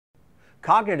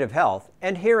cognitive health,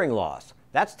 and hearing loss.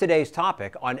 That's today's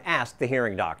topic on Ask the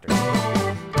Hearing Doctor.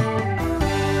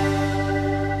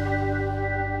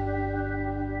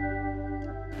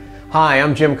 Hi,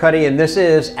 I'm Jim Cuddy, and this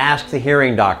is Ask the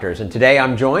Hearing Doctors. And today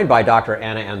I'm joined by Dr.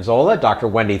 Anna Anzola, Dr.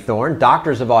 Wendy Thorne,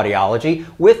 doctors of audiology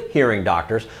with Hearing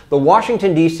Doctors, the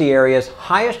Washington, D.C. area's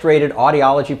highest-rated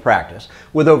audiology practice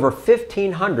with over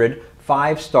 1,500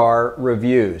 five-star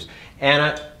reviews.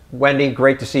 Anna, Wendy,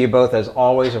 great to see you both as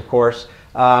always, of course.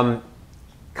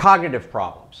 Cognitive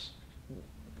problems.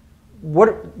 What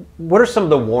are some of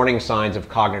the warning signs of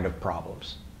cognitive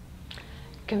problems?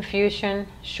 Confusion,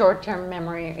 short-term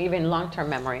memory, even long-term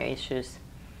memory issues.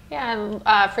 Yeah,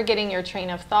 and forgetting your train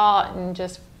of thought and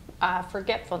just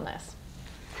forgetfulness.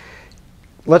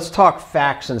 Let's talk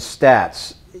facts and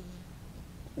stats.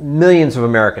 Millions of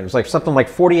Americans, something like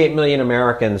 48 million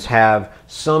Americans have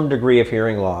some degree of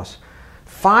hearing loss.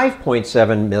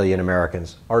 5.7 million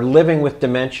Americans are living with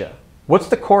dementia. What's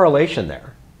the correlation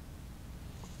there?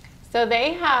 So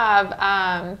they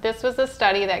have, this was a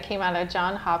study that came out of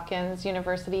Johns Hopkins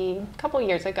University a couple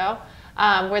years ago,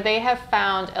 where they have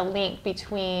found a link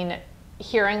between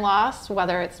hearing loss,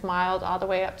 whether it's mild all the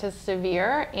way up to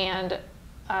severe, and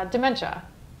dementia.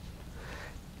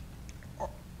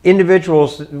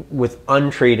 Individuals with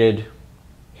untreated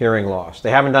hearing loss, they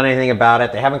haven't done anything about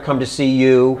it, they haven't come to see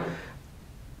you.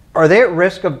 Are they at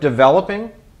risk of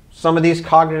developing some of these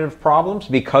cognitive problems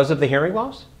because of the hearing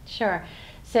loss? Sure.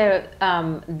 So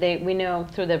we know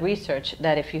through the research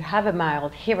that if you have a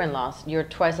mild hearing loss, you're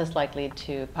twice as likely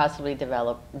to possibly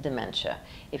develop dementia.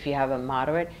 If you have a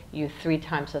moderate, you're 3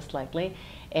 times as likely.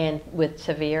 And with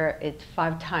severe, it's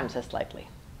 5 times as likely.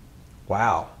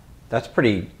 Wow. That's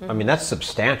pretty, I mean, that's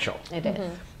substantial. It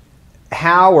is.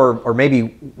 How or maybe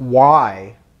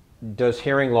why does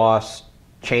hearing loss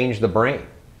change the brain?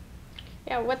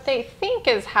 Yeah, what they think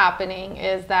is happening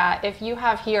is that if you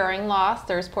have hearing loss,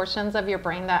 there's portions of your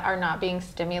brain that are not being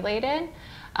stimulated.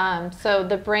 So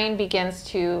the brain begins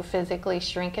to physically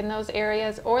shrink in those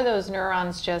areas, or those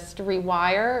neurons just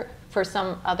rewire for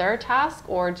some other task,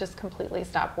 or just completely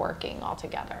stop working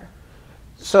altogether.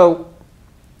 So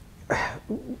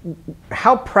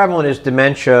how prevalent is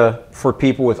dementia for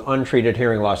people with untreated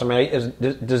hearing loss? I mean,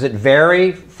 does it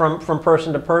vary from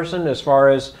person to person as far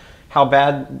as how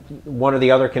bad one or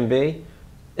the other can be,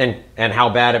 and how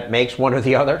bad it makes one or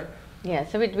the other? Yeah,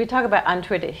 so we talk about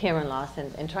untreated hearing loss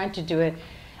and trying to do it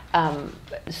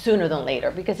sooner than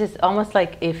later, because it's almost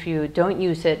like if you don't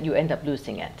use it, you end up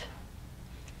losing it.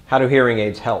 How do hearing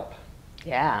aids help?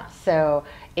 Yeah, so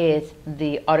it's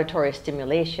the auditory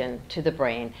stimulation to the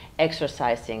brain,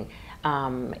 exercising,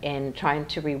 and trying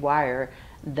to rewire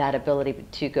that ability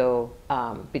to go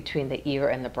between the ear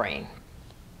and the brain.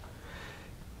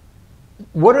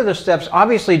 What are the steps?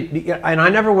 Obviously, and I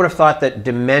never would have thought that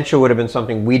dementia would have been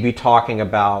something we'd be talking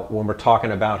about when we're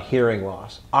talking about hearing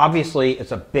loss. Obviously,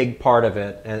 it's a big part of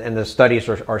it, and the studies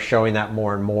are showing that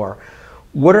more and more.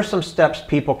 What are some steps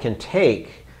people can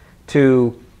take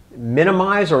to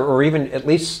minimize or even at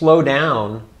least slow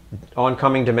down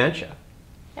oncoming dementia?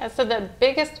 Yeah, so the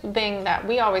biggest thing that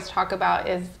we always talk about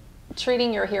is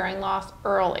treating your hearing loss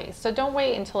early. So don't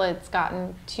wait until it's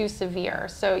gotten too severe.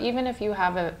 So even if you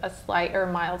have a slight or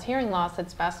mild hearing loss,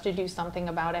 it's best to do something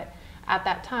about it at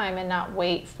that time and not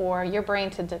wait for your brain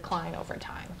to decline over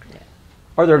time. Yeah.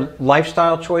 Are there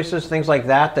lifestyle choices, things like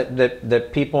that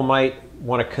people might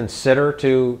want to consider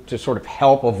to sort of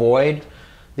help avoid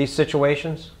these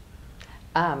situations?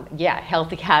 Yeah,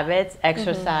 healthy habits,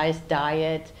 exercise,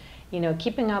 diet. You know,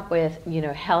 keeping up with,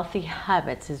 healthy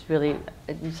habits is really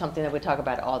something that we talk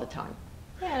about all the time.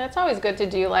 Yeah, and it's always good to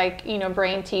do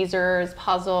brain teasers,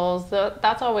 puzzles.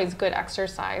 That's always good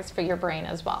exercise for your brain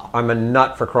as well. I'm a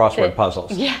nut for crossword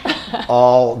puzzles. Yeah.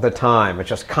 All the time. It's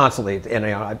just constantly,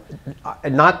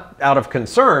 and not out of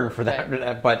concern for that,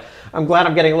 right, but I'm glad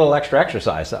I'm getting a little extra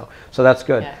exercise though. So that's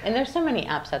good. Yeah, and there's so many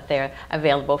apps out there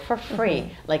available for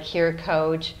free, like Hear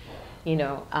Coach,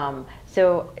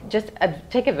 so just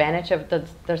take advantage of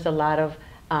there's a lot of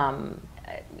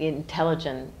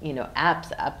intelligent,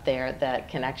 apps up there that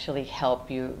can actually help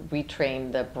you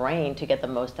retrain the brain to get the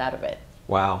most out of it.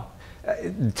 Wow.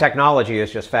 Technology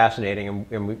is just fascinating,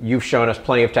 and you've shown us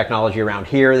plenty of technology around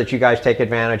here that you guys take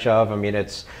advantage of. I mean,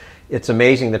 it's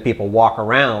amazing that people walk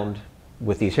around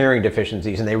with these hearing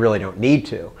deficiencies and they really don't need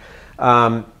to.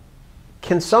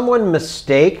 Can someone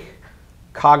mistake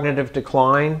cognitive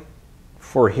decline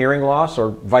for hearing loss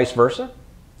or vice versa?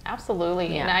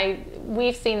 Absolutely. Yeah. And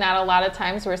we've seen that a lot of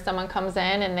times where someone comes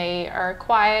in and they are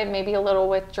quiet, maybe a little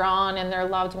withdrawn, and their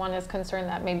loved one is concerned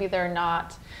that maybe they're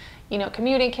not,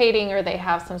 communicating or they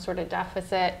have some sort of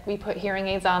deficit, we put hearing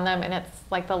aids on them and it's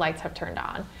like the lights have turned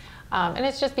on. And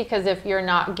it's just because if you're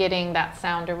not getting that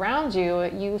sound around you,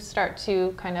 you start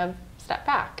to kind of step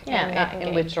back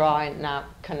and withdraw and not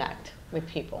connect with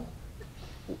people.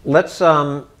 Let's.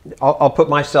 I'll put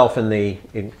myself in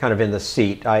the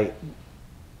seat.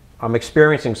 I'm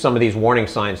experiencing some of these warning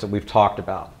signs that we've talked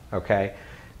about. Okay.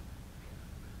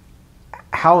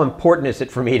 How important is it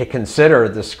for me to consider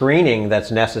the screening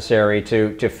that's necessary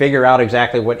to figure out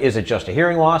exactly what is it? Just a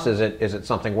hearing loss? Is it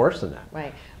something worse than that?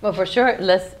 Right. Well, for sure,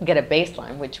 let's get a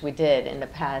baseline, which we did in the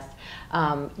past.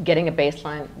 Getting a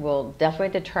baseline will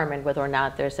definitely determine whether or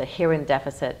not there's a hearing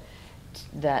deficit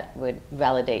that would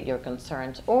validate your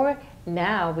concerns. Or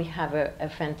now we have a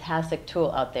fantastic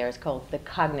tool out there. It's called the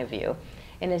Cognivue,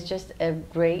 and it's just a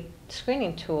great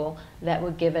screening tool that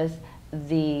would give us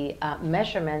the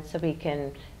measurements so we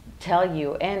can tell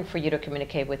you and for you to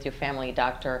communicate with your family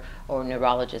doctor or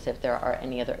neurologist if there are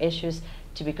any other issues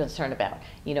to be concerned about.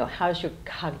 How's your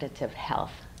cognitive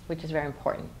health, which is very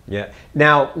important. Yeah.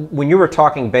 Now, when you were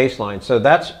talking baseline, so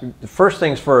that's first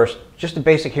things first, just a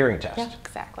basic hearing test. Yeah,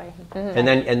 exactly. Mm-hmm.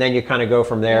 And then you kind of go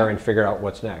from there and figure out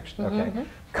what's next. Okay. Mm-hmm.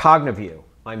 Cognivue.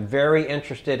 I'm very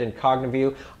interested in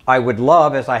Cognivue. I would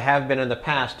love, as I have been in the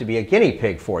past, to be a guinea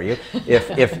pig for you,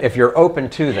 if you're open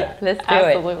to that. Let's do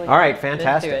Absolutely. it. All right,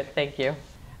 fantastic. Let's do it. Thank you.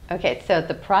 Okay, so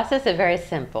the process is very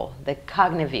simple. The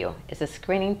Cognivue is a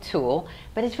screening tool,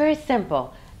 but it's very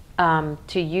simple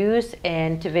to use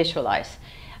and to visualize.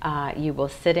 You will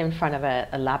sit in front of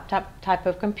a laptop type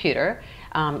of computer.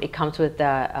 It comes with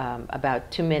about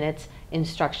 2 minutes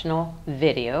instructional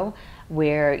video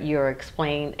where you're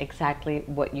explained exactly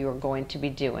what you're going to be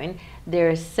doing.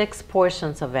 There's 6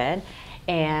 portions of it,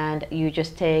 and you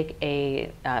just take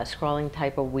a scrolling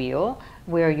type of wheel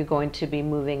where you're going to be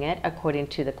moving it according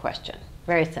to the question.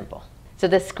 Very simple. So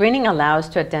the screening allows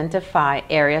to identify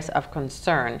areas of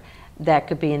concern that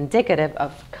could be indicative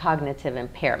of cognitive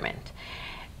impairment.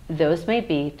 Those may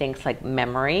be things like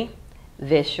memory,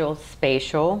 visual,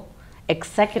 spatial,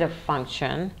 executive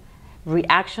function,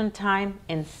 reaction time,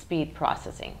 and speed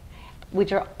processing,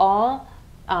 which are all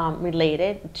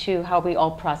related to how we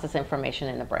all process information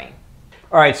in the brain.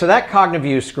 All right, so that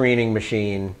Cognivue screening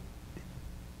machine,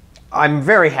 I'm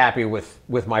very happy with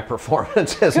my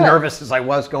performance, as nervous as I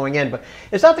was going in. But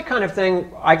is that the kind of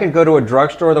thing I can go to a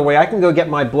drugstore the way I can go get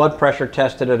my blood pressure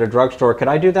tested at a drugstore? Could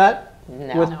I do that?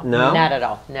 No, not at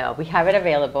all. No, we have it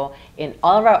available in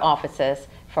all of our offices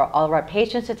for all of our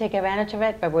patients to take advantage of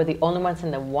it, but we're the only ones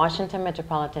in the Washington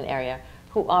metropolitan area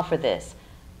who offer this.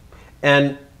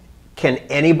 And can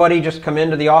anybody just come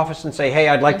into the office and say, hey,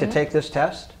 I'd like to take this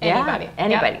test? Anybody. Yeah,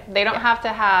 anybody. Yep. They don't have to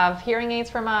have hearing aids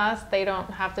from us. They don't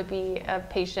have to be a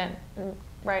patient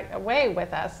right away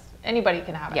with us. Anybody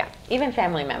can have it. Yeah, even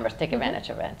family members take advantage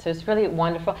of it. So it's really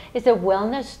wonderful. It's a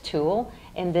wellness tool,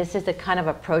 and this is the kind of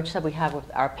approach that we have with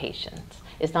our patients.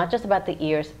 It's not just about the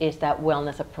ears, it's that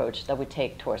wellness approach that we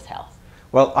take towards health.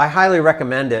 Well, I highly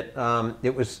recommend it.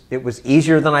 It was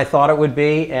easier than I thought it would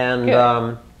be, and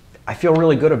I feel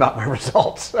really good about my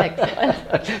results.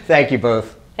 Excellent. Thank you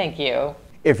both. Thank you.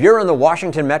 If you're in the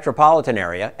Washington metropolitan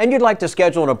area and you'd like to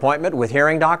schedule an appointment with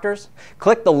hearing doctors,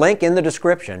 click the link in the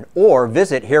description or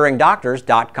visit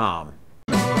hearingdoctors.com.